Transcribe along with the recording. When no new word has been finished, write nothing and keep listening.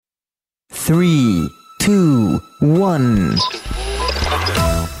3, 2, 1. 9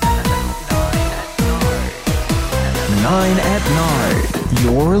 at Night.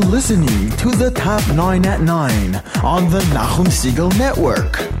 You're listening to the Top 9 at 9 on the Nachum Segal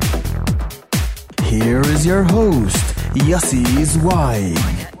Network. Here is your host, Yossi Zweig.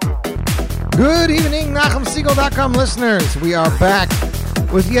 Good evening, NachumSegal.com listeners. We are back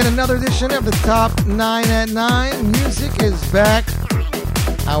with yet another edition of the Top 9 at 9. Music is back.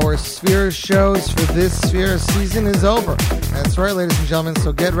 Our Sphere shows for this Sphere season is over. That's right, ladies and gentlemen,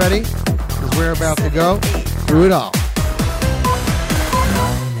 so get ready, because we're about to go through it all. 9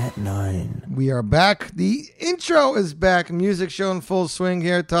 at 9. We are back. The intro is back. Music show in full swing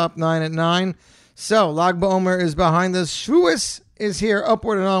here, Top 9 at 9. So, Lag BaOmer is behind us. Shavuos is here,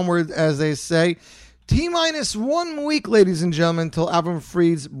 upward and onward, as they say. T-minus 1 week, ladies and gentlemen, till Avram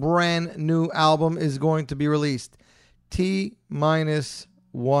Fried's brand new album is going to be released. T-minus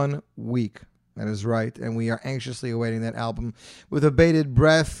 1 week. That is right, and we are anxiously awaiting that album with a bated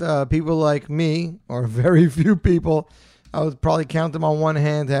breath. People like me, or very few people, I would probably count them on one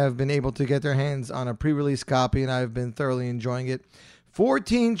hand, have been able to get their hands on a pre-release copy, and I've been thoroughly enjoying it.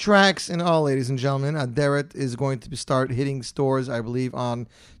 14 tracks in all, ladies and gentlemen. Aderet is going to start hitting stores, I believe, on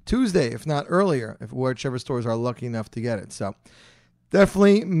Tuesday, if not earlier, if whichever stores are lucky enough to get it. So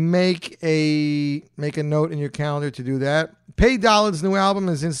definitely make a note in your calendar to do that. Pei Daled's new album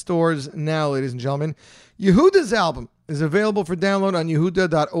is in stores now, ladies and gentlemen. Yehuda's album is available for download on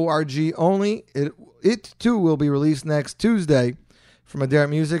yehuda.org only. It too will be released next Tuesday from Aderet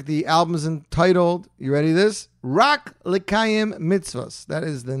Music. The album is entitled, you ready this? Rak L'Kayim Mitzvahs. That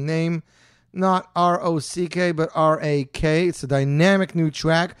is the name, not R-O-C-K, but R-A-K. It's a dynamic new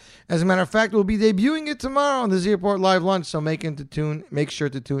track. As a matter of fact, we'll be debuting it tomorrow on the Z-Report Live Lunch, so make sure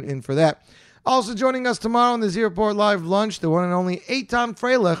to tune in for that. Also joining us tomorrow on the Z-Report Live Lunch, the one and only Eitan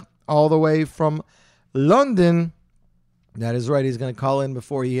Freilich, all the way from London. That is right, he's going to call in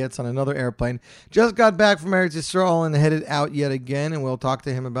before he hits on another airplane. Just got back from Eretz Yisrael and headed out yet again, and we'll talk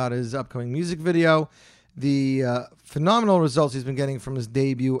to him about his upcoming music video, the phenomenal results he's been getting from his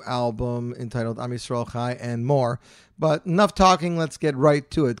debut album entitled Am Yisrael Chai, and more. But enough talking, let's get right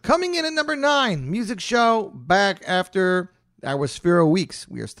to it. Coming in at number 9, music show back after our Sphera weeks.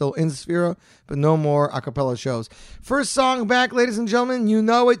 We are still in Sphera, but no more a cappella shows. First song back, ladies and gentlemen. You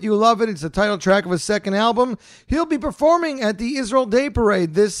know it, you love it. It's the title track of his second album. He'll be performing at the Israel Day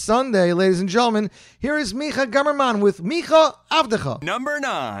Parade this Sunday, ladies and gentlemen. Here is Micha Gamerman with Micha Avdecha. Number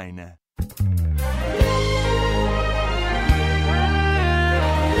 9.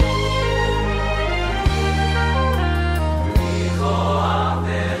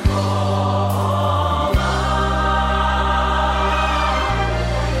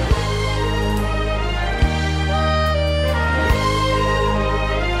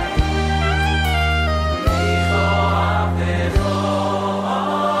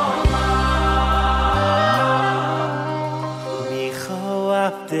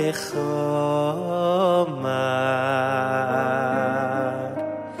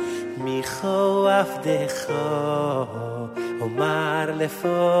 Omar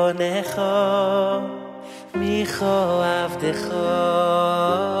lefonecho Micho avdecho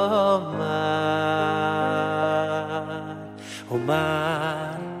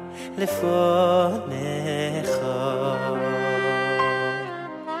Omar lefonecho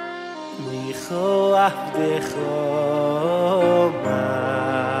Micho avdecho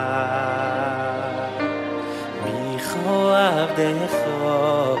Micho avdecho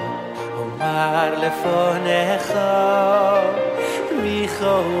Omar lefonecho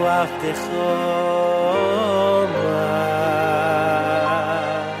Micho avdecho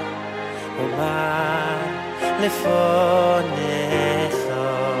Omar lefonecho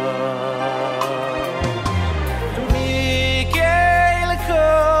Miguel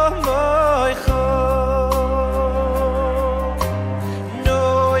komoicho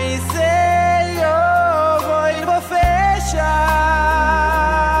Noiseyo voy bofesha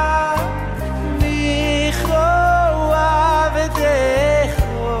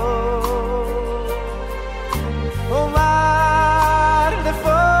Omar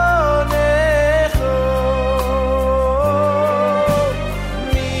lefonecho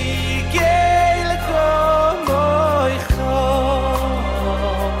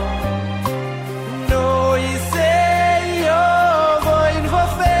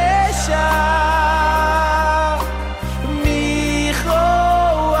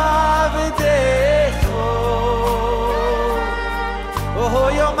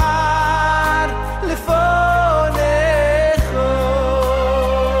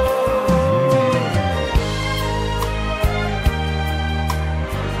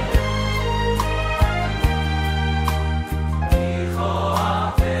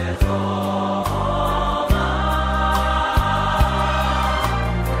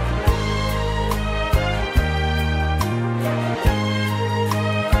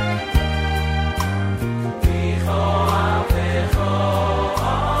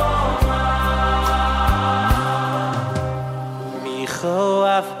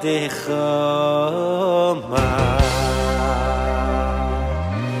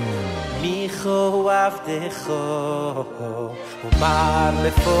micho avdecho umar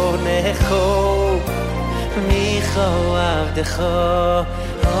lefonecho micho avdecho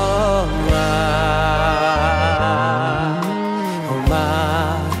umar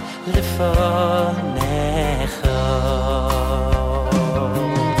lefonecho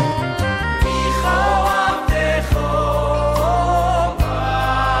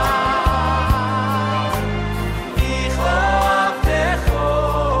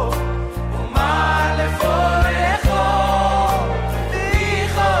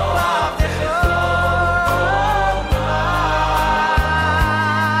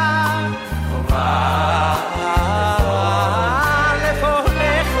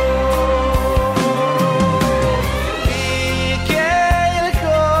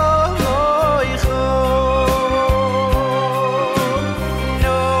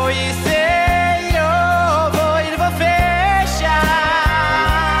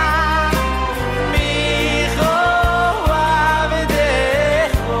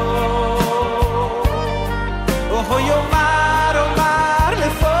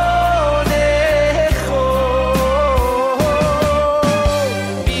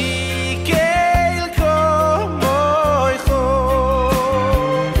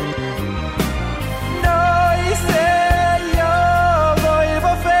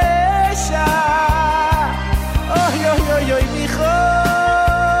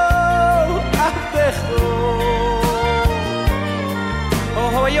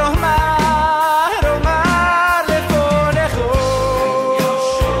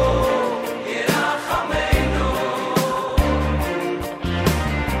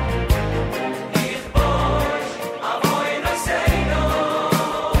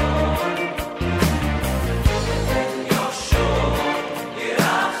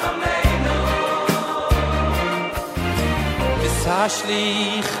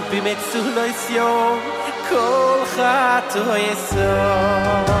Ashlich bimetzulos yom kol chatoyeso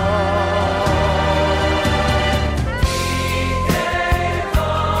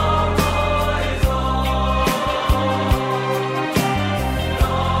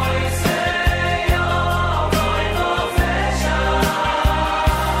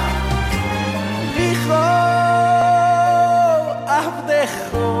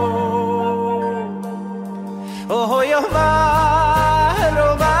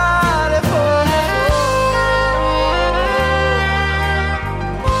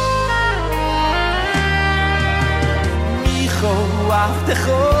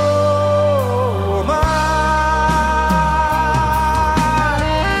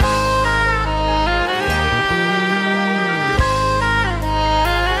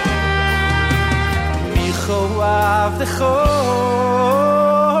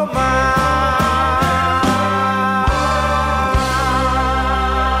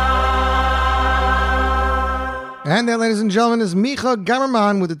And that, ladies and gentlemen, is Micha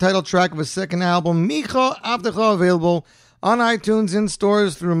Gamerman with the title track of his second album, Micha Avdecha, available on iTunes, in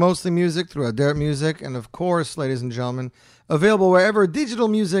stores, through Mostly Music, through Adert Music, and of course, ladies and gentlemen, available wherever digital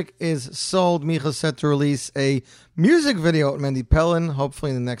music is sold. Micha's set to release a music video with Mendy Pellin, hopefully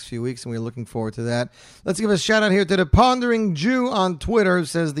in the next few weeks, and we're looking forward to that. Let's give a shout out here to the Pondering Jew on Twitter, who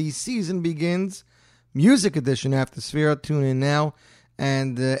says the season begins, music edition after Sphera. Tune in now.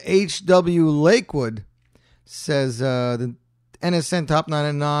 And H.W. Lakewood says the NSN Top 9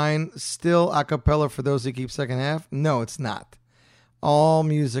 at 9, still a cappella for those who keep second half. No, it's not. All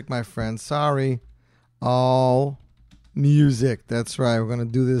music, my friend. Sorry. All music. That's right. We're going to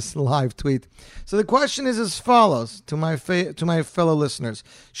do this live tweet. So the question is as follows to my fellow listeners.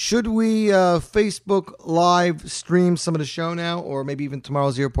 Should we Facebook live stream some of the show now, or maybe even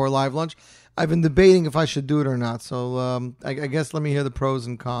tomorrow's Airport Live Lunch? I've been debating if I should do it or not. So I guess let me hear the pros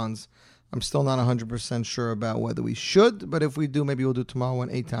and cons. I'm still not 100% sure about whether we should, but if we do, maybe we'll do tomorrow when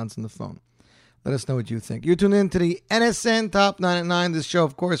Eitan's on the phone. Let us know what you think. You're tuned in to the NSN Top 9 at 9. This show,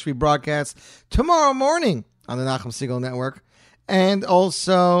 of course, rebroadcasts tomorrow morning on the Nachum Segal Network and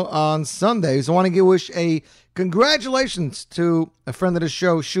also on Sundays. I want to wish a congratulations to a friend of the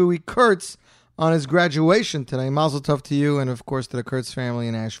show, Shuey Kurtz, on his graduation today. Mazel tov to you and, of course, to the Kurtz family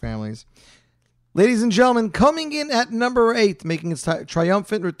and Ash families. Ladies and gentlemen, coming in at number 8, making its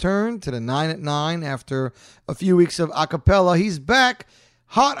triumphant return to the 9 at 9 after a few weeks of a cappella. He's back,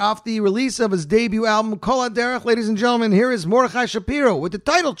 hot off the release of his debut album, Kol HaDerech. Ladies and gentlemen, here is Mordechai Shapiro with the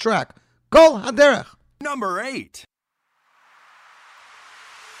title track, Kol HaDerech. Number 8.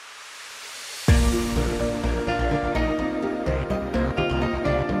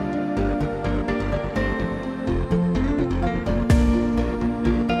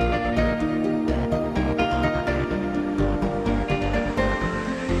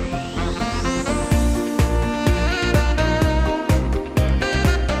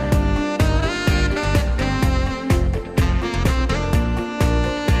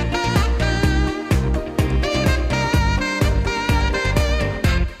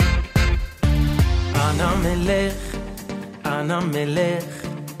 Ana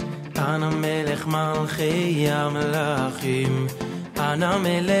melech malchei המלכים Ana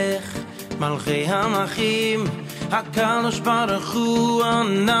melech malchei המלכים HaKadosh Baruch Hu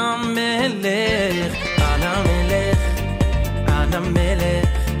Ana melech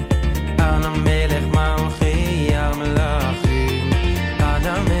malchei המלכים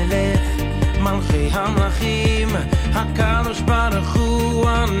Ana melech malchei המלכים HaKadosh Baruch Hu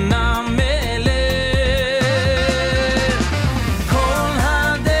Ana melech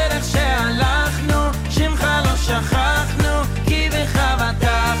שכחנו כי בך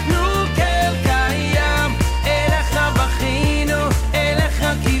בטחנו כל קיים אליך בכינו אליך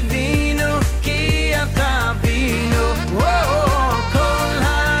קיווינו כי אתה בינו כל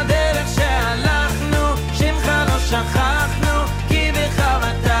הדרך שהלכנו שמך לא שכחנו כי בך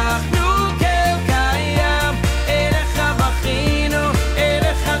בטחנו כל קיים אליך בכינו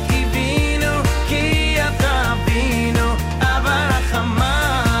אליך קיווינו כי אתה בינו אבל החמה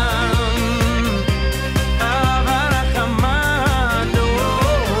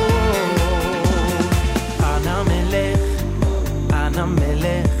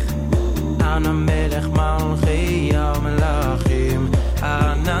Ana melech malchei המלכים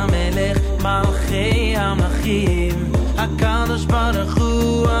Ana melech malchei המלכים HaKadosh Baruch Hu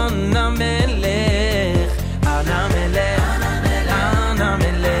Ana melech Ana melech Ana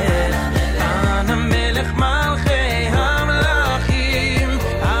melech Ana melech malchei המלכים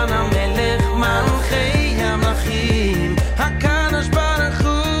Ana melech malchei המלכים HaKadosh Baruch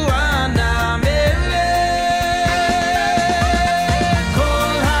Hu Ana melech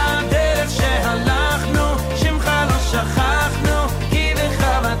שכחנו כי בך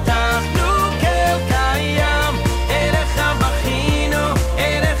בטחנו כל קיים אליך בכינו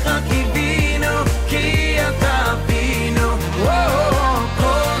אליך קיווינו כי אתה בינו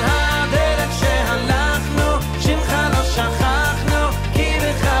כל הדרך שהלכנו שמך לא שכחנו כי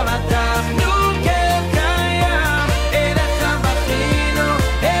בך בטחנו כל קיים אליך בכינו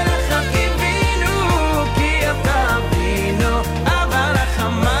אליך קיווינו כי אתה בינו אבל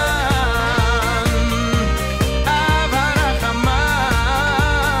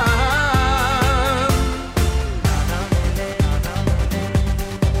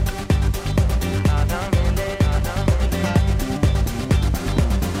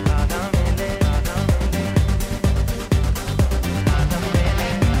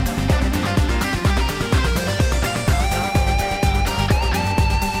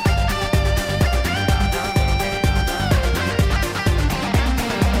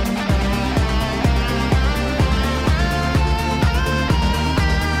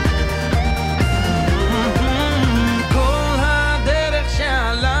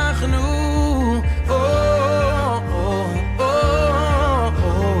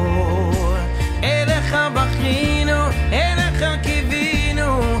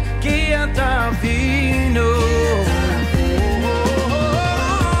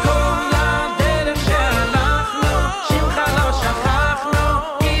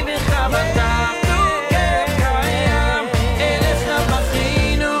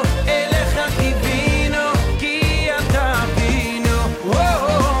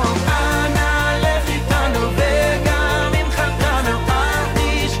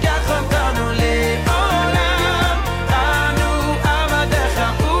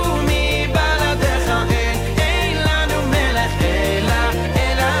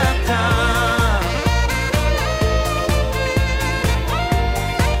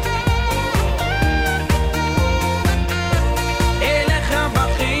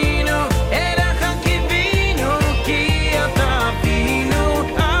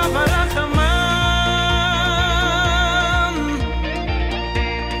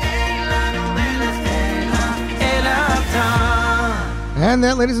And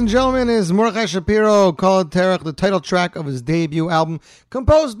that, ladies and gentlemen, is Mordechai Shapiro, Kol Terech, the title track of his debut album,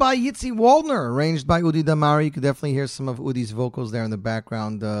 composed by Yitzi Waldner, arranged by Udi Damari. You could definitely hear some of Udi's vocals there in the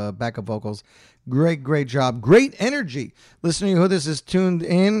background, backup vocals. Great job. Great energy. Listening to who this is tuned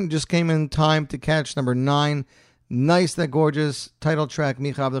in, just came in time to catch number 9. Nice, that gorgeous title track.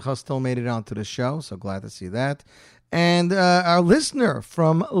 Micha Avdecha still made it onto the show, so glad to see that. And our listener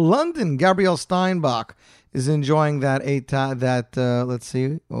from London, Gabrielle Steinbach, is enjoying that let's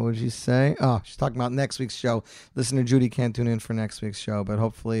see, what would she say? Oh, she's talking about next week's show. Listener Judy can't tune in for next week's show, but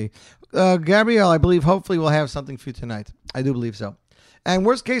hopefully, Gabrielle, I believe hopefully we'll have something for you tonight. I do believe so. And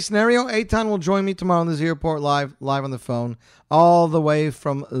worst case scenario, Eitan will join me tomorrow on this airport live on the phone, all the way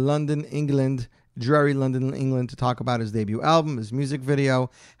from London, England, dreary London, England, to talk about his debut album, his music video,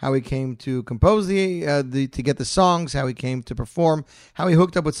 how he came to compose to get the songs, how he came to perform, how he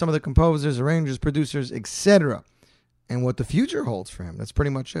hooked up with some of the composers, arrangers, producers, etc., and what the future holds for him. That's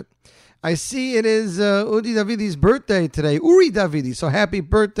pretty much it. I see it is Uri Davidi's birthday today. Uri Davidi. So happy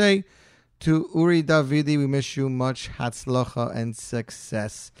birthday to Uri Davidi. We wish you much hatzlacha and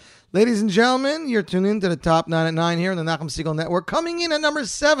success. Ladies and gentlemen, you're tuned in to the Top 9 at 9 here on the Nachum Segal Network. Coming in at number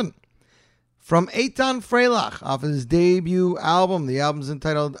 7 from Eitan Freilach off his debut album. The album's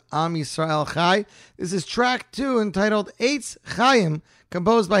entitled Am Yisrael Chai. This is track 2 entitled Eitz Chaim,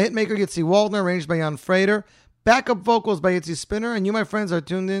 composed by hitmaker Yitzi Waldner, arranged by Jan Frater. Backup vocals by Yitzi Spinner, and you, my friends, are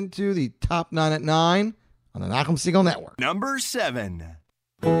tuned in to the Top 9 at 9 on the Nachum Segal Network. Number 7.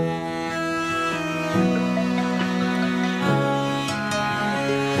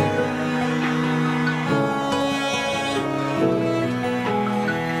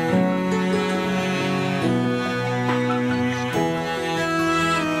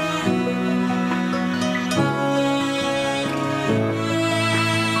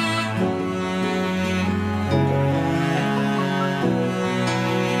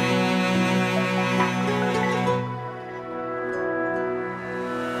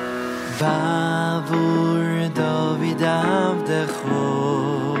 Bavur David Avdecho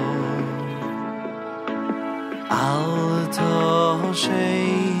Al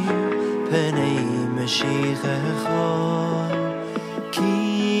Toshei Penei Meshichecho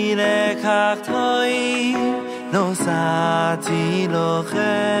Ki lekach toi Nosati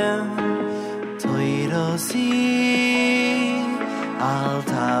lochem Toirosi Al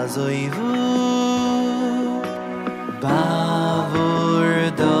Tazoivu Bavur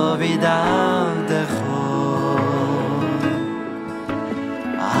David Avdecho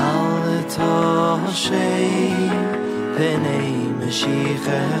Al Toshei Penei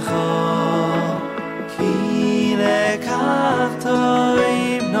Meshichecho Ki lekach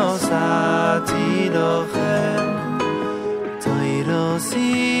toim Nosati lochem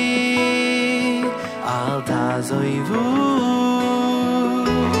Toirosi Al Tazoivu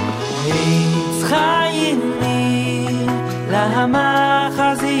Eitz Chaim Lama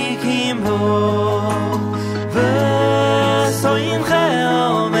chazikim bo V'soim cheo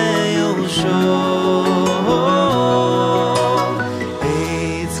meyusho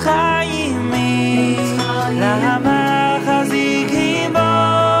Eitz chaimi Lama chazikim bo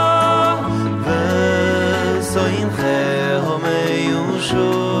V'soim cheo meyusho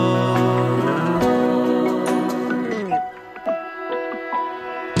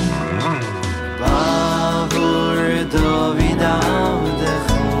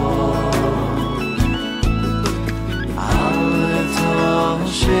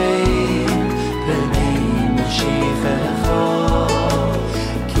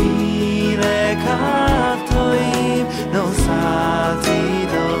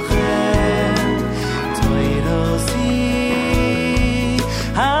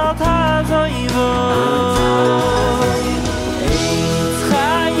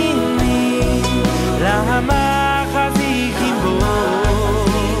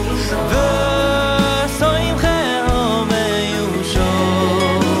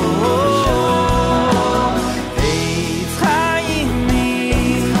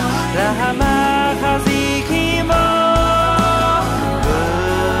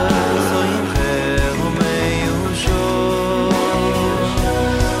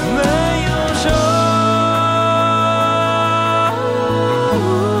Well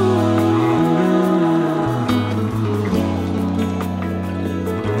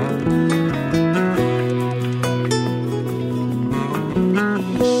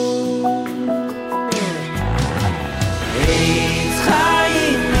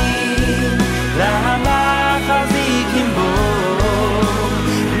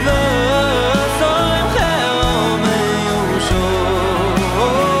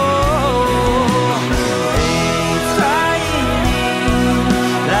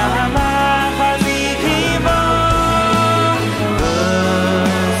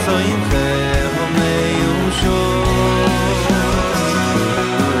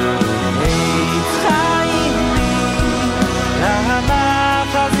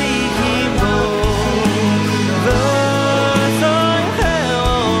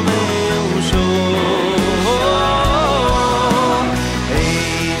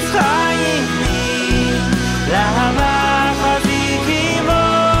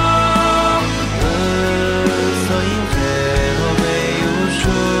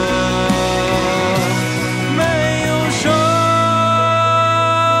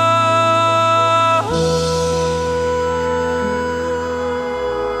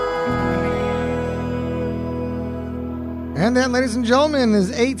that, ladies and gentlemen,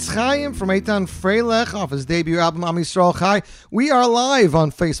 is Eitz Chaim from Eitan Freilech off his debut album, Am Yisrael Chai. We are live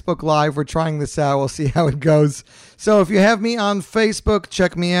on Facebook Live. We're trying this out. We'll see how it goes. So if you have me on Facebook,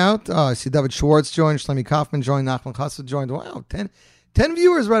 check me out. I see David Schwartz joined, Shlomi Kaufman joined, Nachman Chassid joined. Wow, 10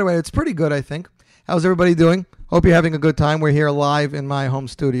 viewers right away. It's pretty good, I think. How's everybody doing? Hope you're having a good time. We're here live in my home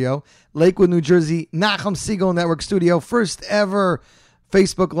studio, Lakewood, New Jersey, Nachum Segal Network Studio, first ever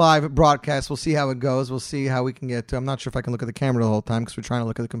Facebook Live broadcast. We'll see how it goes. We'll see how we can get to. I'm not sure if I can look at the camera the whole time because we're trying to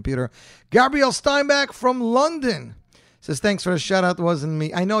look at the computer. Gabrielle Steinbach from London says, thanks for the shout out. It wasn't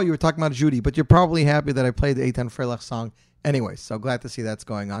me. I know you were talking about Judy, but you're probably happy that I played the Eitan Freilech song anyway. So glad to see that's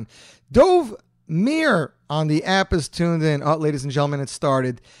going on. Dove Mir on the app is tuned in. Oh, ladies and gentlemen, it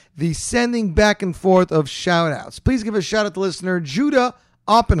started. The sending back and forth of shout outs. Please give a shout out to listener Judah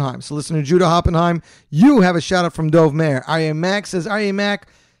Oppenheim. So listener Judah Oppenheim, you have a shout out from Dove Mayer. Arya Mac says, Arya Mac,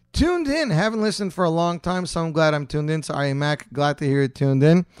 tuned in. Haven't listened for a long time, so I'm glad I'm tuned in. So Arya Mac, glad to hear it tuned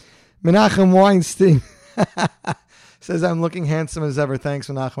in. Menachem Weinstein says, I'm looking handsome as ever. Thanks,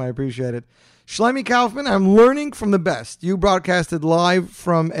 Menachem. I appreciate it. Shlomi Kaufman, I'm learning from the best. You broadcasted live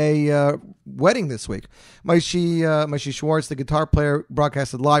from a wedding this week. Maishi Schwartz, the guitar player,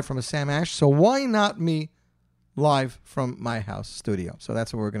 broadcasted live from a Sam Ash. So why not me live from my house studio? So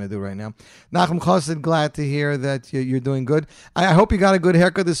that's what we're going to do right now. Nachum Chassid, glad to hear that you're doing good. I hope you got a good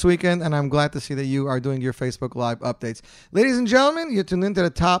haircut this weekend, and I'm glad to see that you are doing your Facebook Live updates. Ladies and gentlemen, you're tuned into the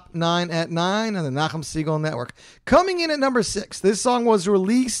Top 9 at 9 on the Nachum Segal Network. Coming in at number 6, this song was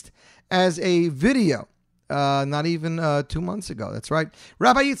released as a video not even 2 months ago. That's right.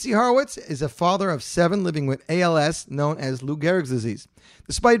 Rabbi Yitzi Horowitz is a father of 7 living with ALS, known as Lou Gehrig's disease.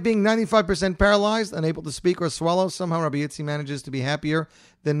 Despite being 95% paralyzed, unable to speak or swallow, somehow Rabbi Yitzi manages to be happier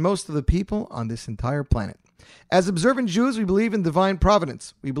than most of the people on this entire planet. As observant Jews, we believe in divine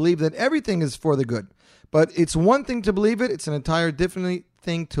providence. We believe that everything is for the good. But it's one thing to believe it. It's an entire different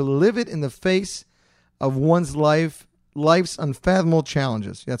thing to live it in the face of one's life's unfathomable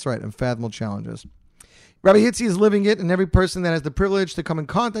challenges. That's right, unfathomable challenges. Rabbi Yitzi is living it, and every person that has the privilege to come in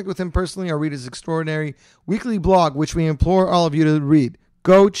contact with him personally or read his extraordinary weekly blog, which we implore all of you to read.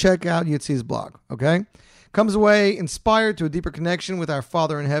 Go check out Yitzi's blog, okay? Comes away inspired to a deeper connection with our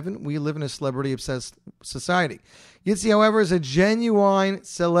Father in heaven. We live in a celebrity-obsessed society. Yitzi, however, is a genuine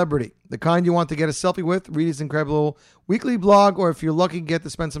celebrity, the kind you want to get a selfie with. Read his incredible weekly blog, or if you're lucky, get to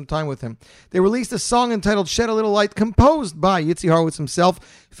spend some time with him. They released a song entitled Shed a Little Light, composed by Yitzi Horowitz himself,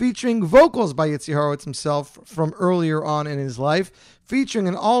 featuring vocals by Yitzi Horowitz himself from earlier on in his life, featuring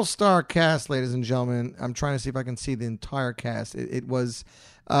an all-star cast, ladies and gentlemen. I'm trying to see if I can see the entire cast. It was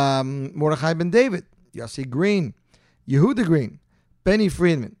Mordechai Ben David, Yossi Green, Yehuda Green, Benny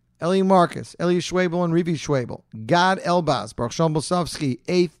Friedman, Eli Marcus, Eli Schwebel, and Rivi Schwebel, Gad Elbaz, Baruch Shalom Bosovsky,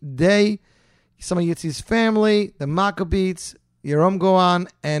 Eighth Day, some of Yitzi's family, the Maccabees, Yerom Goan,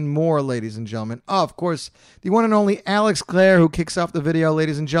 and more, ladies and gentlemen. Oh, of course, the one and only Alex Clare, who kicks off the video,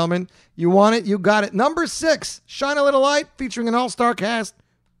 ladies and gentlemen. You want it? You got it. Number 6, Shine a Little Light, featuring an all-star cast.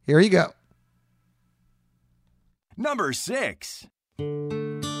 Here you go. Number 6.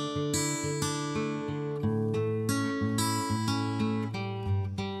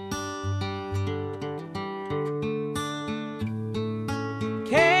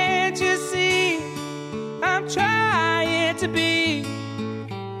 Can't you see I'm trying to be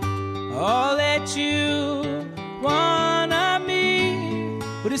all that you want of me?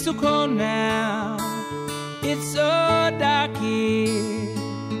 But it's so cold now, it's so dark here.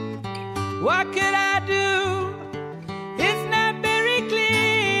 What could I do? It's not very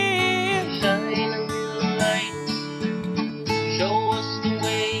clear. Shine a little light, show us the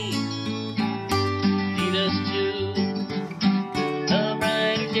way, lead us to a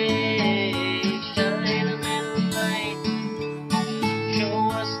brighter day. Shine a little light, show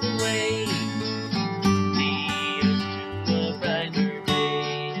us the way, lead us to a brighter day.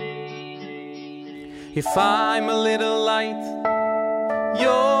 If I'm a little light,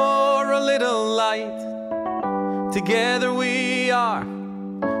 you're a little light. Together we are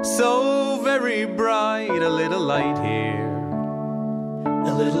so very bright. A little light here,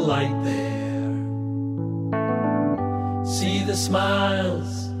 a little light there. See the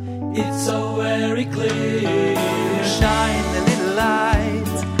smiles, it's so very clear. shine a little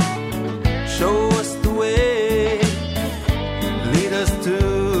light, show us the way, lead us to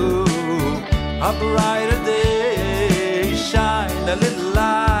a brighter day. Shine a little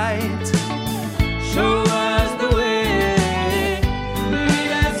light, show us the way,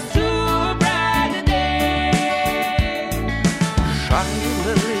 lead us to a brighter day. Shine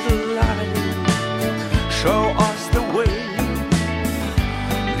a little light, show us the way,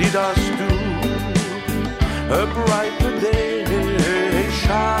 lead us to a brighter day.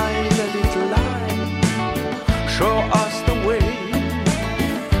 shine a little light, show us the way,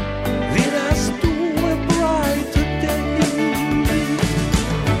 lead us to a brighter day.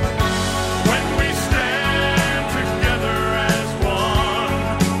 When we stand together as one,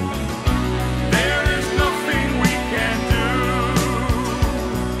 there is nothing we can do.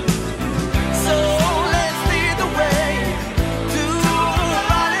 So let's lead the way to a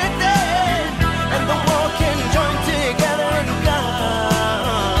brighter day, and the world can join together and guide.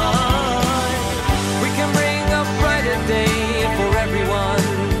 We can bring a brighter day for everyone.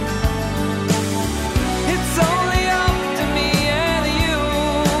 It's only up to me and you.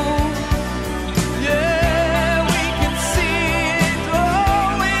 Yeah, we can see it, oh,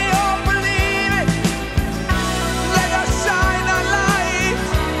 we all believe it. Let us shine our light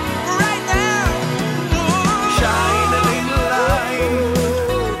right now. Shine a little light,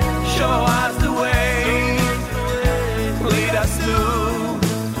 show us the way, lead us to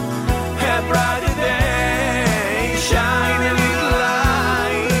a brighter day. Shine a little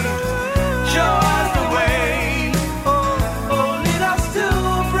light, show us the way, oh, lead us to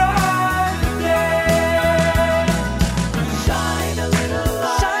a brighter day. Shine a little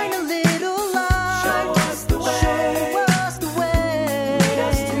light, shine a little light, show us the way, lead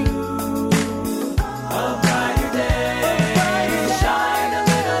us to a brighter day. Shine a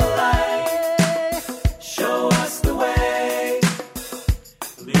little light, show us the way,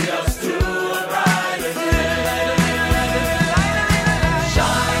 lead us to a brighter day.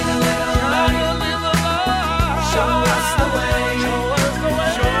 Shine a little light, show us the way, lead us to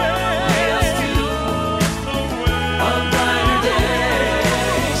a brighter day.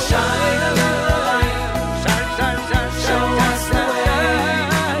 Shine a little light,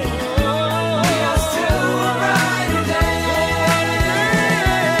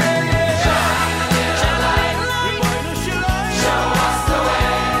 show us the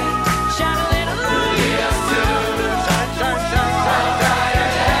way, lead us to a brighter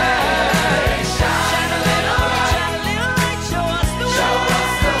day. Shine a little light, show us the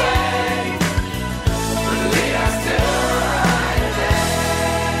way, lead us to a brighter day.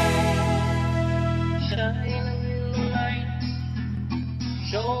 Shine a little light,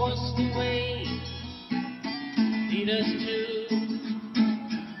 show us the way, lead us to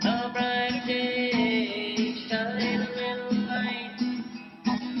a brighter day. Shine a little light, show us the way, lead us to a brighter day. Shine a little light,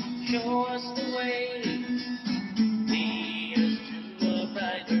 show us the way, lead us to a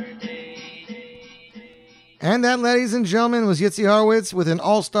brighter day. And that, ladies and gentlemen, was Yitzi Horowitz with an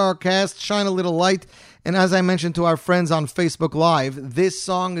all-star cast, Shine a Little Light. And as I mentioned to our friends on Facebook Live, this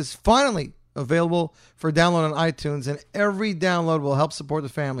song is finally available for download on iTunes, and every download will help support the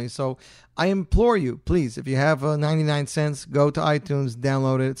family. So I implore you, please, if you have 99 cents, go to iTunes,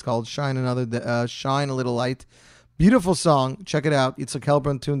 download it. It's called Shine a Little Light. Beautiful song. Check it out. Yitzhak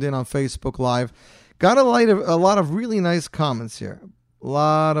Helbrun tuned in on Facebook Live. Got a lot of really nice comments here. A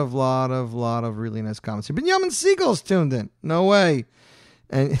lot of really nice comments here. Binyamin Siegel's tuned in. No way.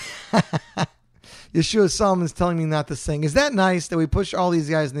 And Yeshua Solomon's telling me not to sing. Is that nice that we push all these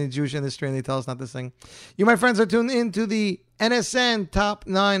guys in the Jewish industry and they tell us not to sing? You, my friends, are tuned in to the NSN Top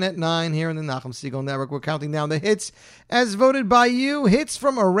 9 at 9 here in the Nachum Siegel Network. We're counting down the hits as voted by you. Hits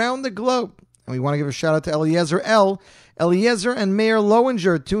from around the globe. And we want to give a shout out to Eliezer L. Eliezer and Mayor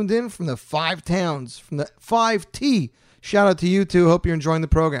Lowinger tuned in from the 5 towns, from the 5T. Shout out to you two. Hope you're enjoying the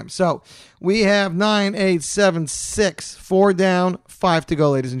program. So we have 9, 8, 7, 6, 4 down, 5 to go,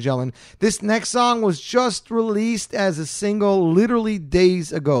 ladies and gentlemen. This next song was just released as a single literally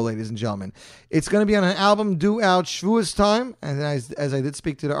days ago, ladies and gentlemen. It's going to be on an album due out Shavuos time. And as I did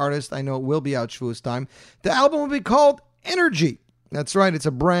speak to the artist, I know it will be out Shavuos time. The album will be called Energy. That's right. It's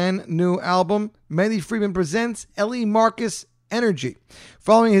a brand new album. Mendy Friedman presents Eli Marcus Energy.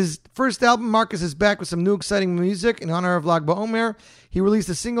 Following his first album, Marcus is back with some new exciting music. In honor of Lag BaOmer, he released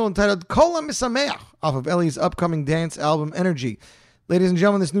a single entitled Kol HaMisameach off of Eli's upcoming dance album Energy. Ladies and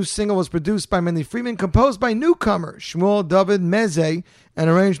gentlemen, this new single was produced by Mendy Friedman, composed by newcomer Shmuel David Meze, and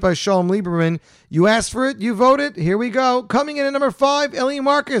arranged by Shalom Lieberman. You asked for it, you voted. Here we go. Coming in at number 5, Eli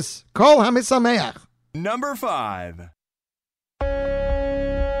Marcus, Kol HaMisameach. Number 5.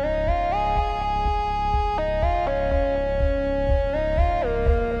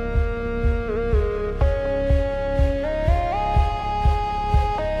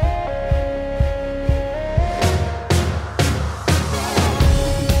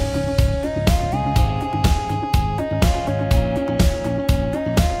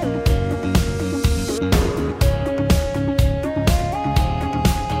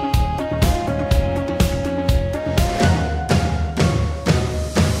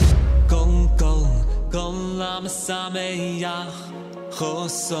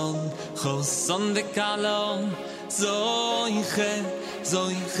 Choson, choson de kalom, zoiche,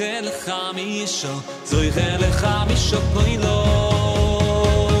 zoiche lechamisho, zoiche lechamisho koilos.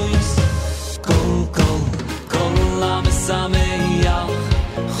 Kol amesameach,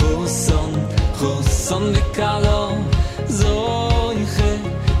 choson, choson de kalom, zoiche,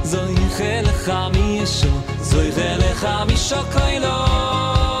 zoiche lechamisho, zoiche lechamisho koilos.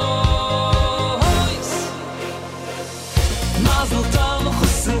 Mazel tov,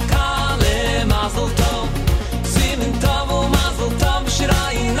 chusn kale, mazel tov. Simen tov, mazel tov,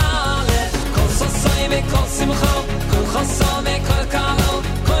 shirayin ale. Kol sosay ve kol simcha, kol chasam ve kol kalo,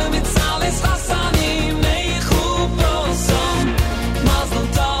 kol mitzales chasanim neichu bosom. Mazel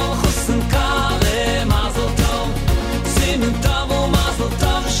tov, chusn kale, mazel tov. Simen tov, mazel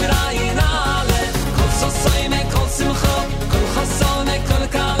tov, shirayin ale. Kol sosay ve kol simcha, kol chasam ve kol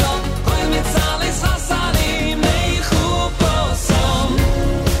kalo, kol mitzales chasanim neichu bosom.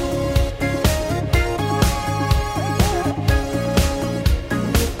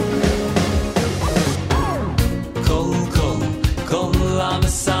 Kol am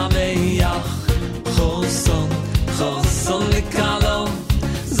sameach, choson, choson lekalo,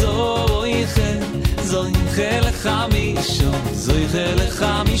 zoiche, zoiche lechamisho, zoiche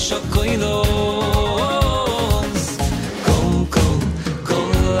lechamisho koilos.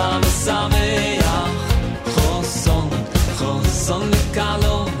 Kol am sameach, choson, choson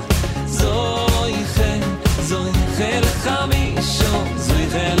lekalo, zoiche, zoiche lechamisho,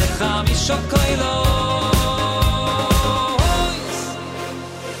 zoiche lechamisho koilos.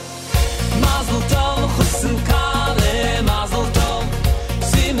 Mazel tov, chusn kale, mazel tov.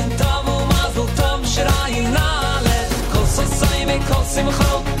 Simen tov, mazel tov, shirayin ale. Kol sosay ve kol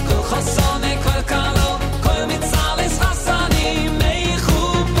simcha, kol chasam ve kol kalo, kol mitzales chasanim neichu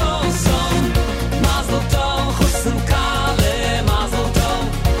bosom. Mazel tov, chusn kale, mazel tov.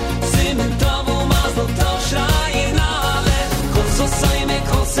 Simen tov, mazel tov, shirayin ale. Kol sosay ve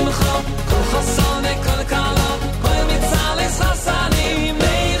kol simcha, kol chasam ve kol kalo, kol mitzales chasanim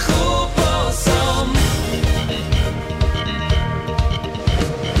neichu bosom.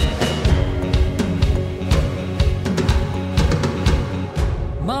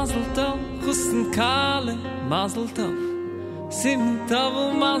 Mazel tov, chusn kale, mazel tov. Simen tov,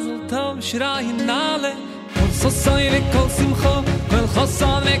 mazel tov, shirayin ale. Kol sosay ve kol simcha, kol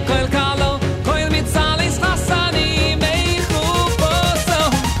chasam ve kol kalo, kol mitzales chasanim neichu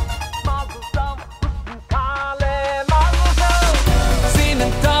bosom. Mazel tov, chusn kale, mazel tov.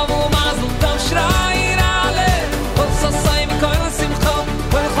 Simen tov, mazel tov, shirayin ale. Kol sosay ve kol simcha,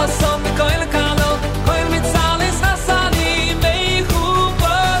 kol chasam ve kol kalo, kol mitzales chasanim neichu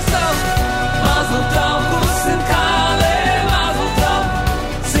bosom. Mazel tov, chusn kale, mazel tov.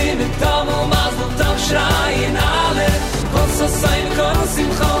 Simen tov, mazel tov, shirayin ale. Kol sosay ve kol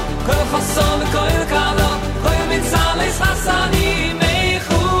simcha, kol chasam ve kol kalo, kol mitzales chasanim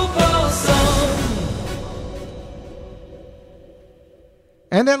neichu bosom.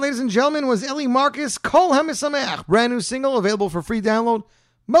 And that, ladies and gentlemen, was Eli Marcus, Kol HaMesameach, brand new single available for free download,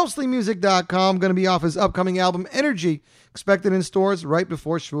 mostlymusic.com. Going to be off his upcoming album, Energy, expected in stores right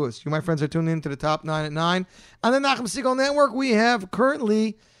before Shavuos. You, my friends, are tuned in to the Top 9 at 9. On the Nachum Segal Network, we have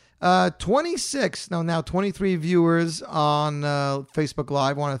currently 23 viewers on Facebook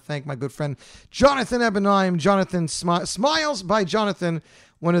Live. I want to thank my good friend Jonathan Ebenaim. Jonathan Smiles by Jonathan,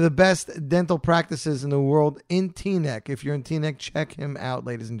 one of the best dental practices in the world in Teaneck. If you're in Teaneck, check him out,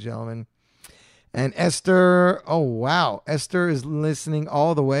 ladies and gentlemen. And Esther, oh wow, Esther is listening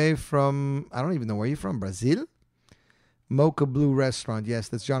all the way from, I don't even know where you're from, Brazil? Mocha Blue Restaurant. Yes,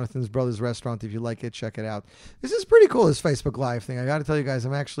 that's Jonathan's brother's restaurant. If you like it, check it out. This is pretty cool, this Facebook Live thing. I got to tell you guys,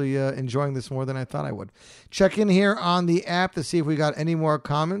 I'm actually enjoying this more than I thought I would. Check in here on the app to see if we got any more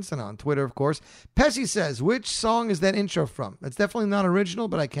comments, and on Twitter, of course. Pessy says, which song is that intro from? It's definitely not original,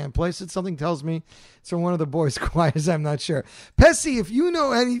 but I can't place it. Something tells me it's from one of the boys' choirs. I'm not sure. Pessy, if you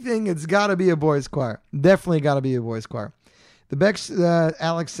know anything, it's got to be a boys' choir. Definitely got to be a boys' choir. The best,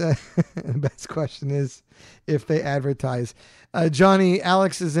 Alex, the best question is if they advertise. Johnny,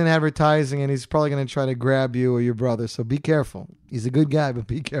 Alex is in advertising, and he's probably going to try to grab you or your brother, so be careful. He's a good guy, but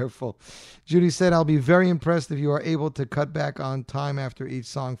be careful. Judy said, I'll be very impressed if you are able to cut back on time after each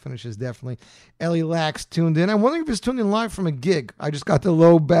song finishes, definitely. Ellie Lax tuned in. I'm wondering if he's tuned in live from a gig. I just got the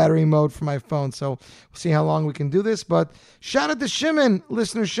low battery mode for my phone, so we'll see how long we can do this. But shout out to Shimon.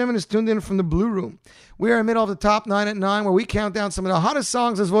 Listener Shimon is tuned in from the Blue Room. We are in the middle of the Top 9 at 9, where we count down some of the hottest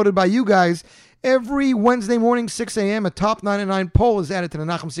songs as voted by you guys. Every Wednesday morning, 6 a.m., a Top 9 at 9 poll is added to the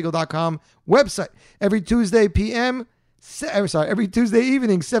NachumSegal.com website. Every Tuesday p.m., every Tuesday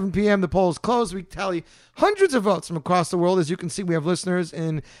evening, 7 p.m. The polls close. We tally hundreds of votes from across the world. As you can see, we have listeners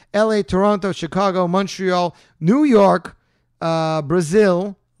in L.A., Toronto, Chicago, Montreal, New York,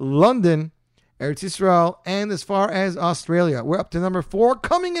 Brazil, London, Eretz Yisrael, and as far as Australia. We're up to number 4.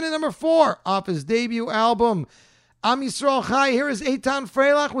 Coming in at number 4 off his debut album, Am Yisrael Chai. Here is Eitan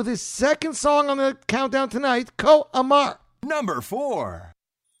Freilach with his second song on the countdown tonight, Ko Amar. Number 4.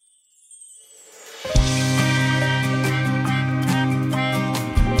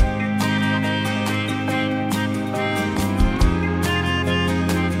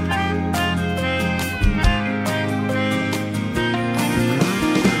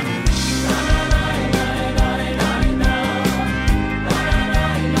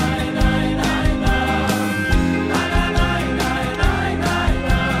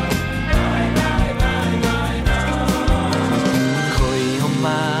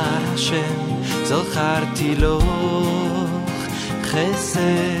 זכרתי לך חסד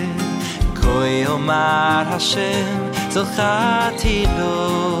כה יאמר השם זכרתי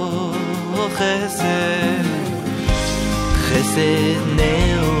לך חסד חסד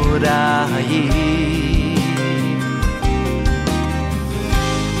נעוריי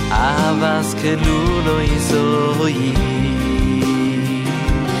אהבס כלולו יזוהי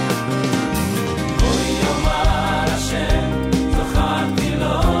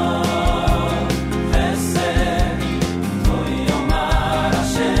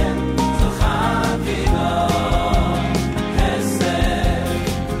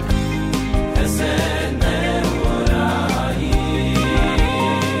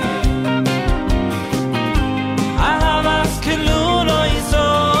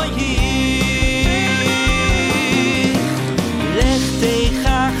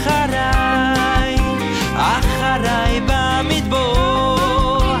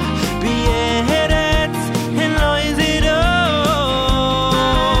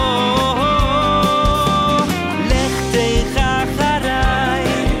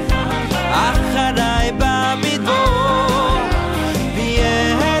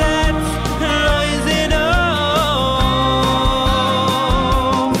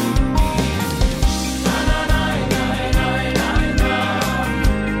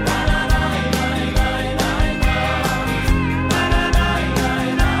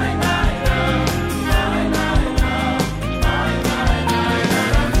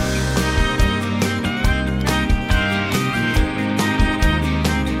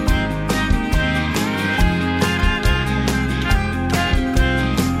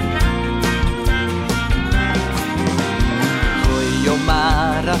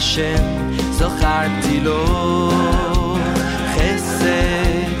השם זכרתי לו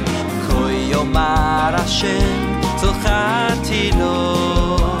חסד כה יאמר השם זכרתי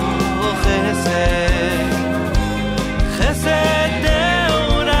לו חסד חסד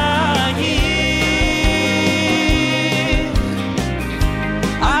נעוריי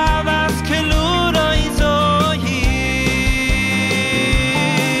אהבס כלולוי זוהי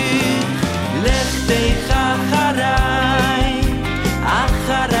לכתך אחריי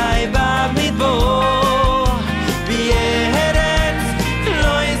אחריי במדבור בארץ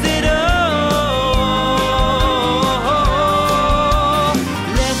לא יזרעו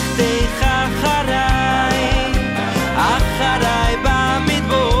לכתך אחריי אחריי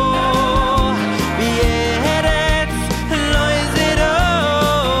במדבור בארץ לא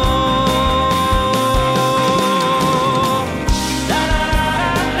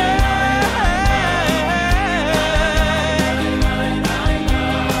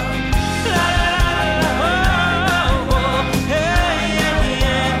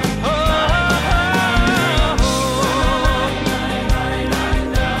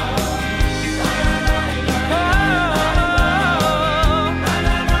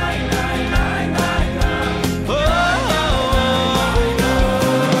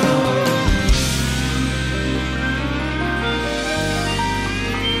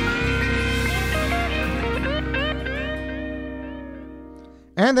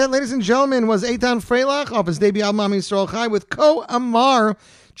And that, ladies and gentlemen, was Eitan Freilach off his debut album, Am Yisrael Chai, with Ko Amar.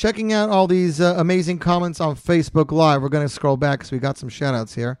 Checking out all these amazing comments on Facebook Live. We're going to scroll back because we got some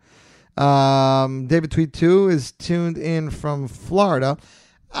shout-outs here. David Tweet 2 is tuned in from Florida.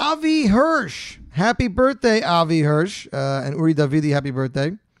 Avi Hirsch. Happy birthday, Avi Hirsch. And Uri Davidi, happy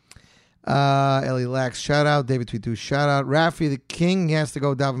birthday. Ellie Lax, shout-out. David Tweet 2, shout-out. Rafi the King, he has to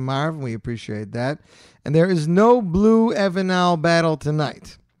go Davin Marv. We appreciate that. And there is no Blue Evanal battle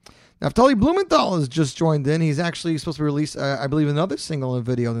tonight. Naftali Blumenthal has just joined in. He's actually supposed to release, I believe, another single and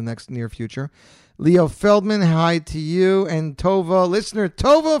video in the next near future. Leo Feldman, hi to you. And Tova, listener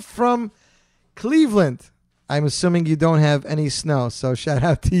Tova from Cleveland. I'm assuming you don't have any snow, so shout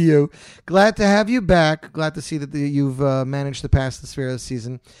out to you. Glad to have you back. Glad to see that you've managed to pass the Sphera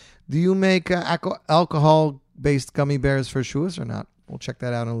season. Do you make alcohol-based gummy bears for Shavuos or not? We'll check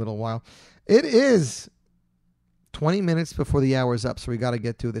that out in a little while. It is 20 minutes before the hour is up, so we got to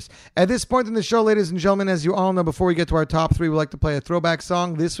get to this. At this point in the show, ladies and gentlemen, as you all know, before we get to our top three, we like to play a throwback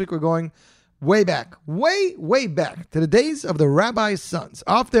song. This week we're going way back, way back to the days of the Rabbi's Sons.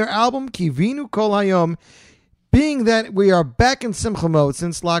 Off their album, Kivinu Kol Hayom, being that we are back in Simcha mode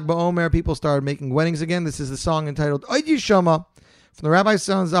since Lag BaOmer, people started making weddings again. This is the song entitled Oid Yishama from the Rabbi's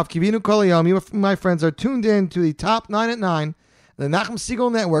Sons off Kivinu Kol Hayom. You, my friends, are tuned in to the Top 9 at 9, the Nachum Siegel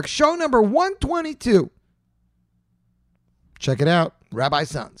Network, show number 122. Check it out, Rabbi's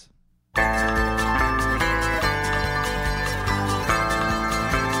Sons.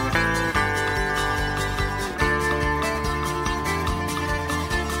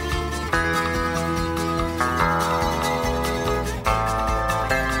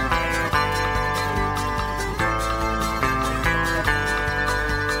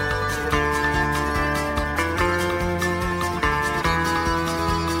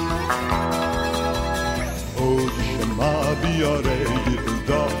 ביארי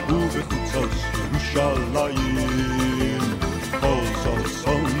יהודה ובחוצות ירושלים כל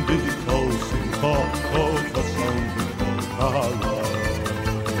ששון וכל שמחה כל חסון וכל קהלה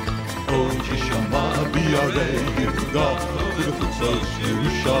עוד ישמע ביארי יהודה ובחוצות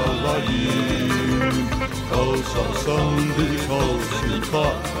ירושלים כל ששון וכל שמחה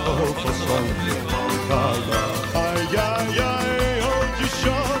כל חסון וכל קהלה איי איי איי עוד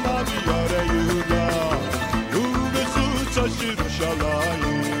ישמע ביארי יהודה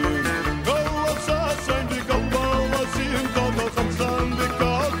Yerushalayim, go outside and go Wasim, go Khamsan,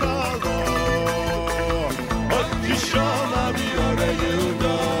 go Kala. Yishama biyarei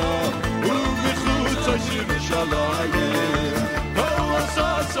Yehuda, u'bechutz Yerushalayim, go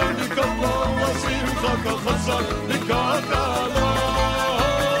outside and go Wasim, go Khamsan, go Kala.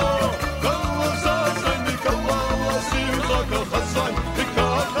 Go outside and go Wasim, go Khamsan, go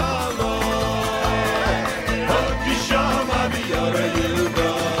Kala.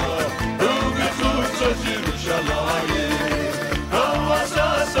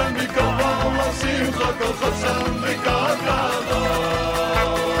 Kol Chatzam v'Kakala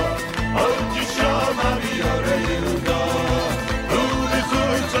Od Yishama b'Yarei Yehuda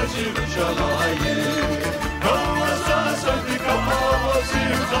U'B'chutz Yerushalayim Kol Chatzam v'Kakala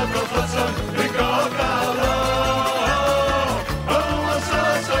Simcha Kol Chatzam v'Kakala Kol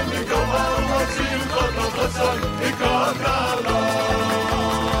Chatzam v'Kakala Simcha Kol Chatzam v'Kakala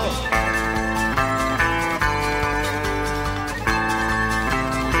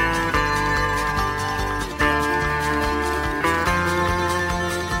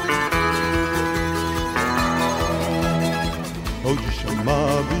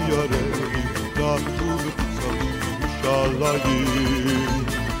Yerushalayim,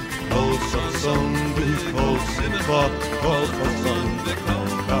 Kol Shashon v'Kol Simcha, Kol Chazon v'Kol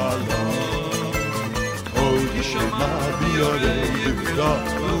Kala. Od Yishama b'Yarei Yehuda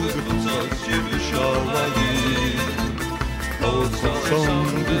u'b'chutzos Yerushalayim, Kol Shashon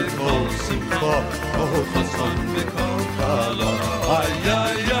v'Kol Simcha, Kol Chazon v'Kol Kala. Ay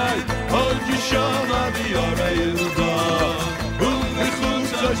ay ay, Od Yishama b'Yarei Yehuda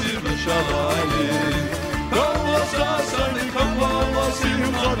u'b'chutzos Yerushalayim. Go Wasim, go Wasim,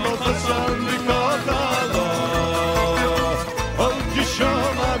 go Wasim, go Kala. Od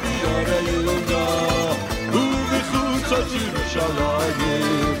Yishama b'Yarei Yehuda, u'b'chutzos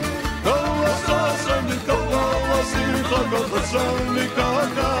Yerushalayim. Go Wasim, go Wasim, go Wasim, go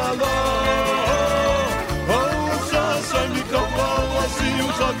Kala. Go Wasim, go Wasim,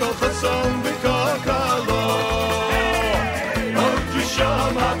 go Wasim, go Kala. Od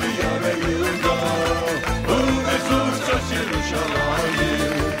Yishama b'Yarei Yehuda.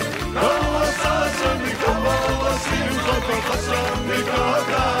 Yerushalayim, Kol Chatzam v'Kol Simcha, Kol Chatzam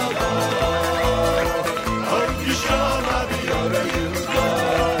v'Kakala. Od Yishama b'Yarei Yehuda,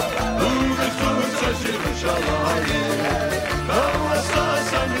 u'b'chutz Yerushalayim, Kol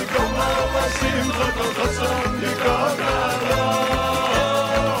Chatzam v'Kol Simcha, Kol Chatzam v'Kakala.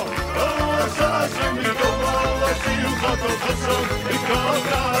 Kol Chatzam v'Kol Simcha, Kol Chatzam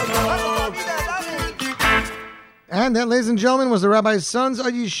v'Kakala. And that, ladies and gentlemen, was the Rabbi's Sons,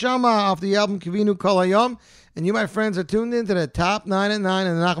 Od Yishama, off the album Kivinu Kol Hayom. And you, my friends, are tuned in to the Top 9 at 9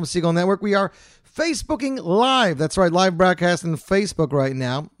 in the Nachum Siegel Network. We are Facebooking live. That's right, live broadcast on Facebook right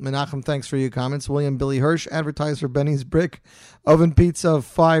now. Menachem, thanks for your comments. William Billy Hirsch, advertised for Benny's Brick Oven Pizza of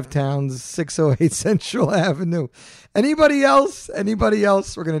 5 Towns, 608 Central Avenue. Anybody else? Anybody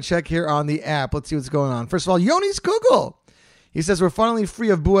else? We're going to check here on the app. Let's see what's going on. First of all, Yoni's Kugel. He says, we're finally free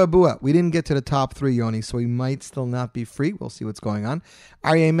of Bua Bua. We didn't get to the top 3, Yoni, so we might still not be free. We'll see what's going on.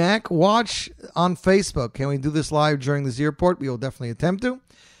 Aryeh Mac, watch on Facebook. Can we do this live during the Airport? We will definitely attempt to.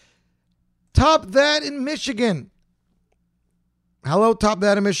 Top That in Michigan. Hello, Top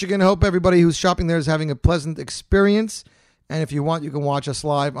That in Michigan. Hope everybody who's shopping there is having a pleasant experience. And if you want, you can watch us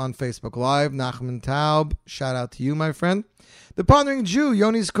live on Facebook Live. Nachman Taub, shout out to you, my friend. The Pondering Jew,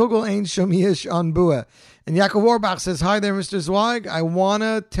 Yoni's Kugel Ein Shomiyish on Bua. And Yaakov Orbach says, hi there, Mr. Zweig. I want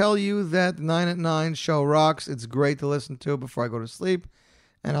to tell you that the 9 at 9 show rocks. It's great to listen to before I go to sleep.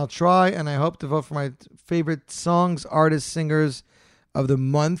 And I'll try, and I hope to vote for my favorite songs, artists, singers of the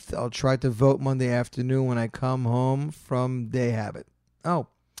month. I'll try to vote Monday afternoon when I come home from Day Habit. Oh,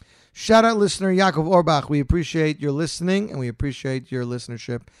 shout out listener Yaakov Orbach. We appreciate your listening, and we appreciate your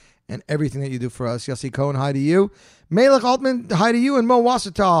listenership and everything that you do for us. Yossi Cohen, hi to you. Melech Altman, hi to you. And Mo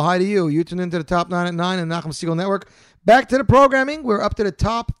Wassertal, hi to you. You tune into the Top 9 at 9 and Nachum Segal Network. Back to the programming. We're up to the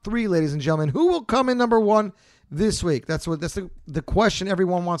top 3, ladies and gentlemen. Who will come in number 1 this week? That's the question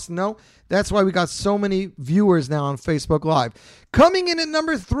everyone wants to know. That's why we got so many viewers now on Facebook Live. Coming in at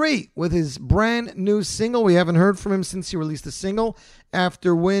number 3 with his brand new single. We haven't heard from him since he released a single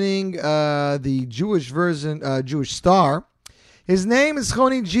after winning the Jewish version, Jewish Star. His name is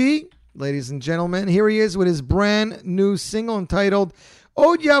Choni G. Ladies and gentlemen, here he is with his brand new single entitled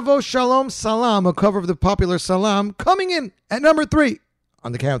Od Yavo Shalom Salam, a cover of the popular Salam, coming in at number 3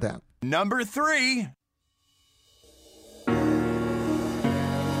 on the countdown. Number 3.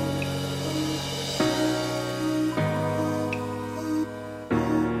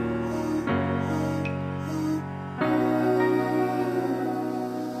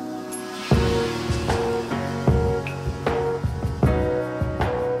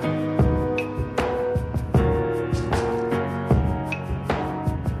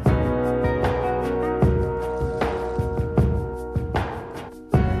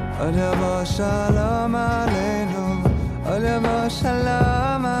 Shalom Aleinu, Olemo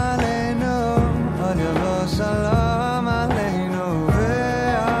Shalom Aleinu, Olemo Shalom Aleinu,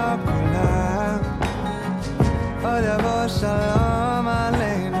 ve'akulam. Olemo Shalom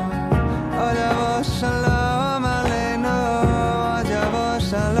Aleinu, Olemo Shalom Aleinu, Olemo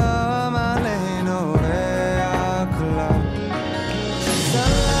Shalom Aleinu, ve'akulam.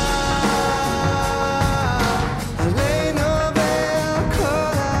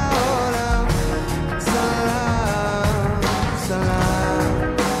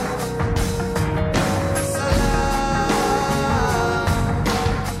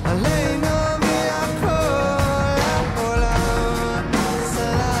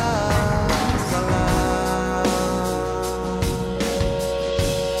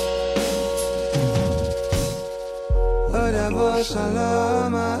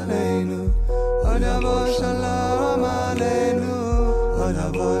 Shalom Aleinu, Odavo Shalom Aleinu,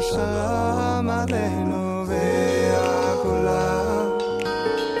 Odavo Shalom Aleinu, ve'akulam.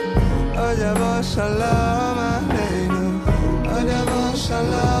 Odavo Shalom Aleinu, Odavo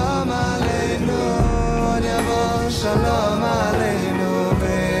Shalom Aleinu, Odavo Shalom Aleinu,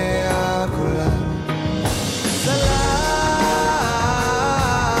 ve'akulam. Salam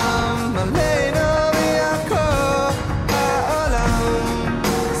Aleinu.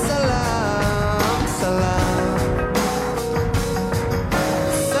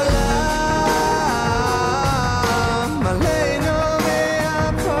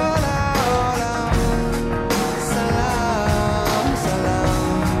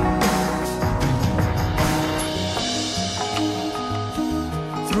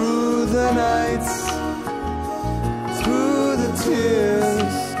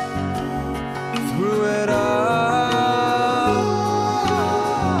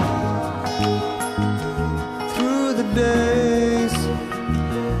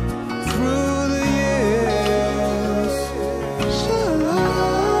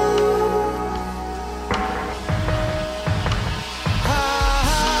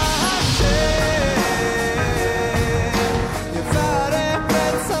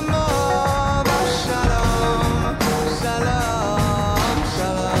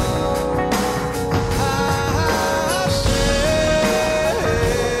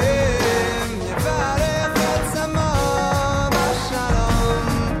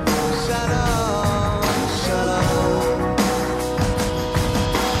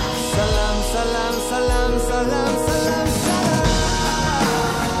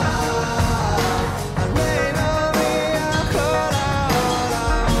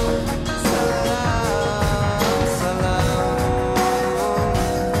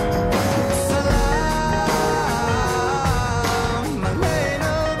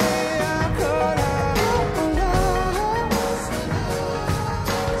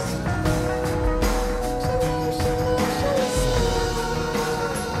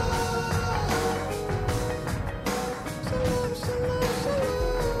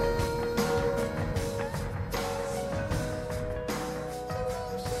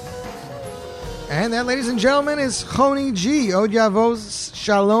 And that, ladies and gentlemen, is Choni G. Od Yavos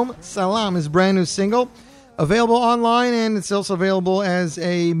Shalom Salam, his brand new single. Available online, and it's also available as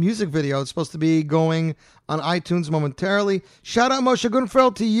a music video. It's supposed to be going on iTunes momentarily. Shout out Moshe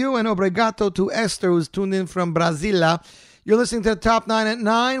Gunfeld to you, and obrigado to Esther, who's tuned in from Brasilia. You're listening to the Top 9 at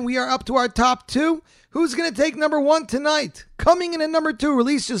 9. We are up to our top 2. Who's going to take number 1 tonight? Coming in at number 2,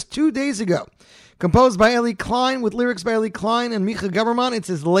 released just 2 days ago. Composed by Eli Klein, with lyrics by Eli Klein and Micha Gamerman. It's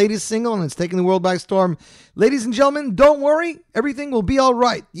his latest single, and it's taking the world by storm. Ladies and gentlemen, don't worry. Everything will be all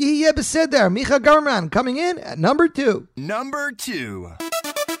right. Yeh Beseder, Micha Gamerman, coming in at number 2. Number 2.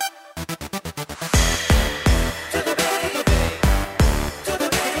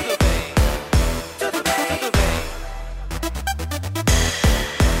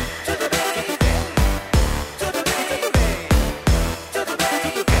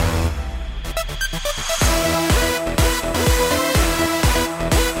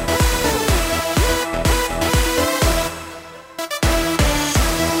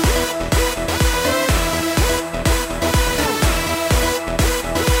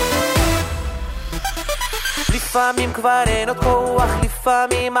 לפעמים כבר אין עוד כוח,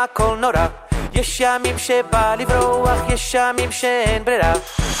 לפעמים הכל נורא. יש ימים שבא לברוח, יש ימים שאין ברירה.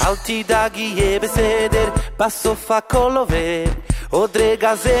 אל תדאג, יהיה בסדר, בסוף הכל עובר. עוד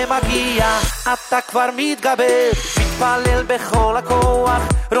רגע זה מגיע, אתה כבר מתגבר. מתפלל בכל הכוח,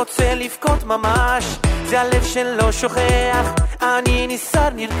 רוצה לבכות ממש. זה הלב שלא שוכח, אני נסער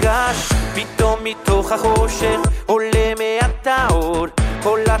נרגש. פתאום מתוך החושך עולה מעט האור,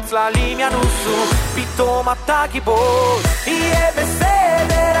 כל הצללים ינוסו, פתאום אתה גיבור. יהיה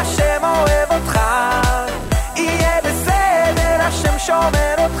בסדר, השם אוהב אותך, יהיה בסדר, השם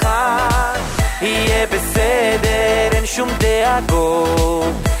שומר אותך, יהיה בסדר, אין שום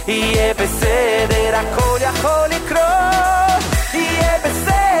דאגות, יהיה בסדר, הכל יכול לקרות. יהיה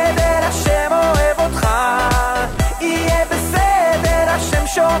בסדר, השם אוהב אותך, יהיה בסדר, השם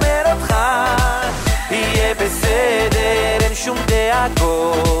שומר אותך, יהיה בסדר, אין שום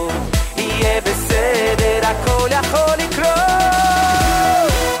דאגות, יהיה בסדר, הכל יכול לקרות.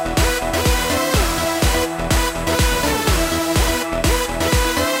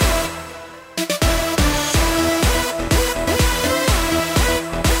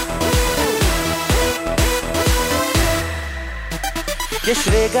 יש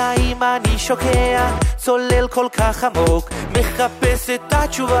רגעים אני שוקע, צולל כל כך עמוק, מחפש את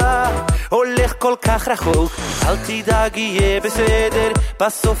התשובה, הולך כל כך רחוק. אל תדאג, יהיה בסדר,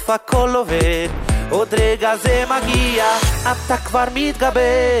 בסוף הכל עובר. עוד רגע זה מגיע, אתה כבר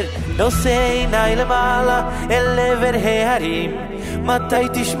מתגבר. נושא עיניי למעלה, אל עבר ההרים, מתי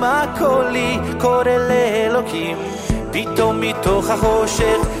תשמע קולי, קורא לאלוקים. פתאום מתוך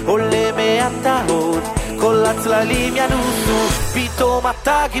החושך עולה מעט האור, כל הצללים ינוסו, פתאום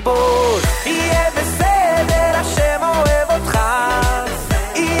אתה גיבור. יהיה בסדר, השם אוהב אותך,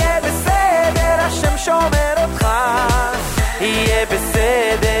 יהיה בסדר, השם שומר אותך, יהיה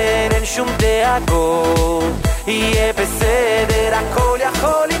בסדר, אין שום דאגות, יהיה בסדר, הכל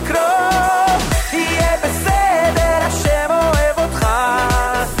יכול לקרות. יהיה בסדר, השם אוהב אותך,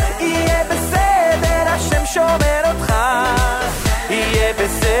 יהיה בסדר, השם שומר אותך, יהיה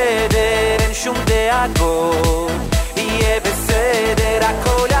בסדר, אין שום דאגות, יהיה בסדר,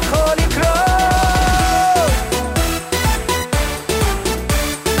 הכל יכול לקרות.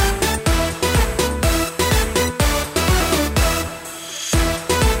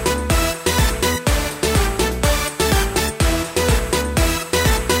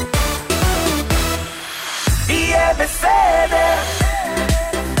 יהיה בסדר,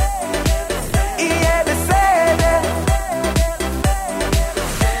 יהיה בסדר,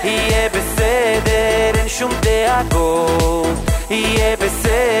 יהיה בסדר, אין שום דאגות, יהיה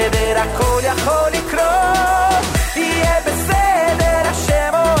בסדר, הכל יכול לקרות. יהיה בסדר,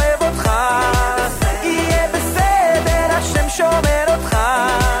 השם אוהב אותך, יהיה בסדר, השם שומר אותך,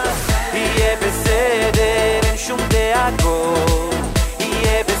 יהיה בסדר, אין שום דאגות,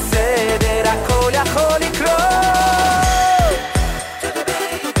 יהיה בסדר, הכל יכול לקרות.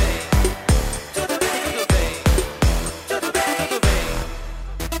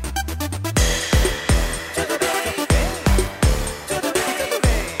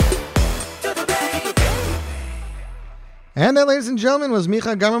 And that, ladies and gentlemen, was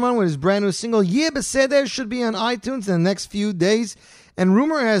Micha Gamerman with his brand new single, Yeh Beseder, should be on iTunes in the next few days. And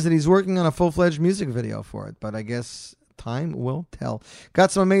rumor has it he's working on a full-fledged music video for it, but I guess time will tell.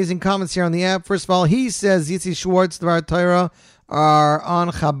 Got some amazing comments here on the app. First of all, he says Yitzi Schwartz, Dvar Torah, are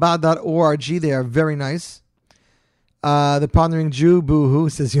on Chabad.org. They are very nice. The Pondering Jew, boo-hoo,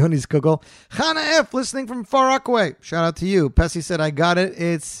 says Yoni's Kugel. Chana F, listening from Far Rockaway. Shout out to you. Pessy said, I got it.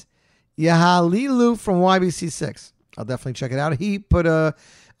 It's Yahalilu from YBC6. I'll definitely check it out. He put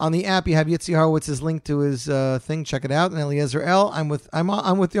on the app. You have Yitzi Horowitz's link to his thing. Check it out. And Eliezer L. I'm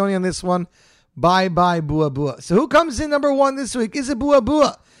with Yoni on this one. Bye bye Bua Bua. So who comes in number one this week? Is it Bua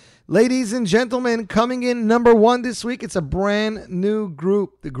Bua? Ladies and gentlemen, coming in number one this week, it's a brand new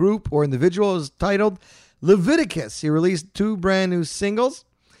group. The group or individual is titled Leviticus. He released 2 brand new singles,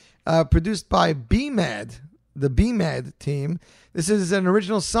 produced by BMAD, the BMAD team. This is an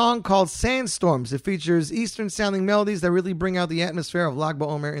original song called Sandstorms. It features Eastern-sounding melodies that really bring out the atmosphere of Lag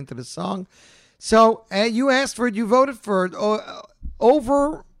BaOmer into the song. So you asked for it, you voted for it.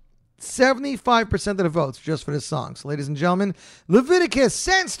 Over 75% of the votes just for this song. So, ladies and gentlemen, Leviticus,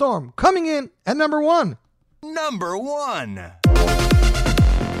 Sandstorm, coming in at number one. Number one.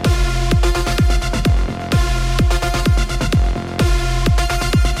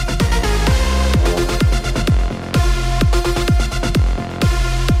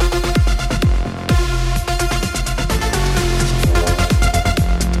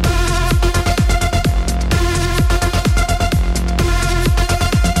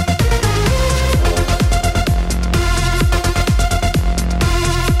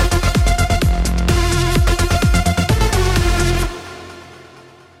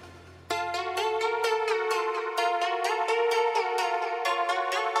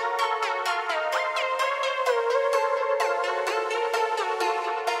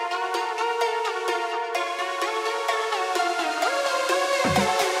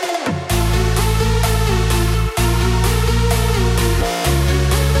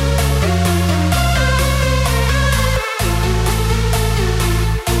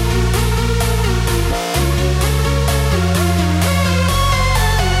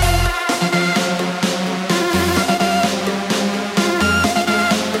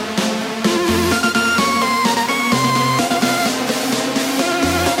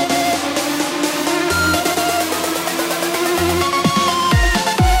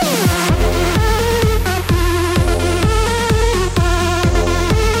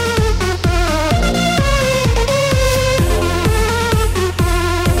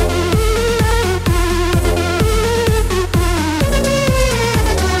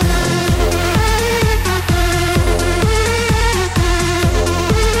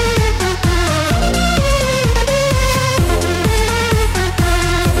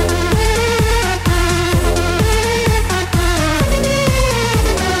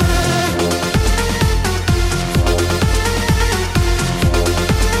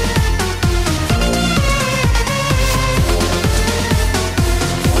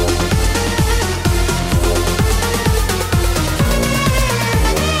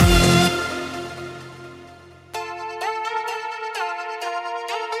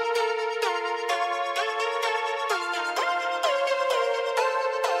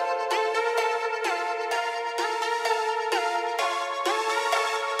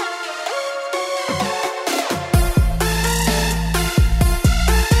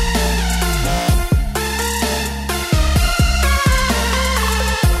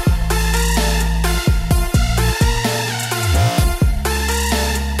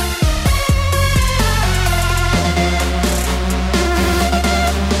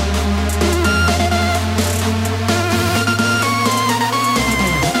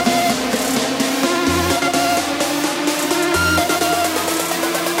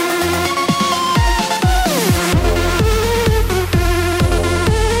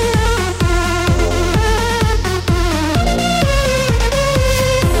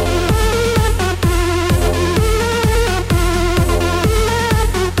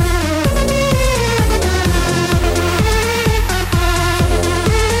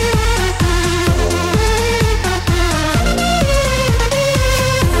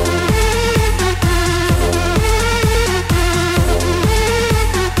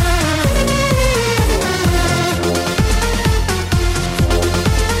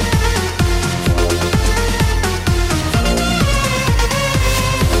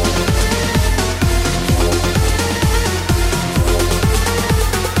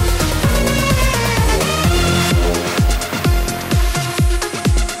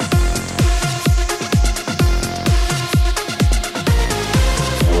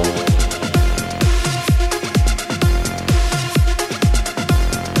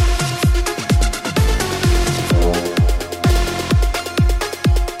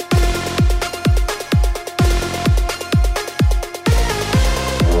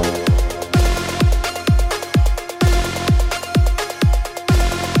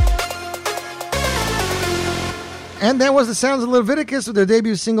 And that was the sounds of Leviticus with their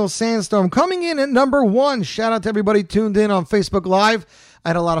debut single, Sandstorm, coming in at number 1. Shout out to everybody tuned in on Facebook Live. I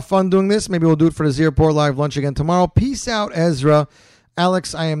had a lot of fun doing this. Maybe we'll do it for the Zierport Live lunch again tomorrow. Peace out, Ezra.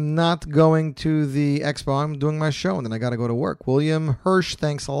 Alex, I am not going to the expo. I'm doing my show, and then I got to go to work. William Hirsch,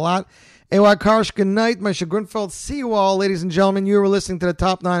 thanks a lot. Ewa Karsh, good night. Misha Grunfeld, see you all. Ladies and gentlemen, you were listening to the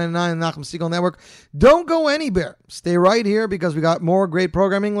Top 9 at 9 Nachum Segal Network. Don't go anywhere. Stay right here because we got more great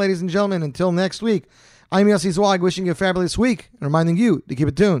programming. Ladies and gentlemen, until next week, I'm Yossi Zweig, wishing you a fabulous week and reminding you to keep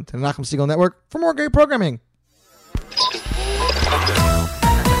it tuned to the Nachum Segal Network for more great programming.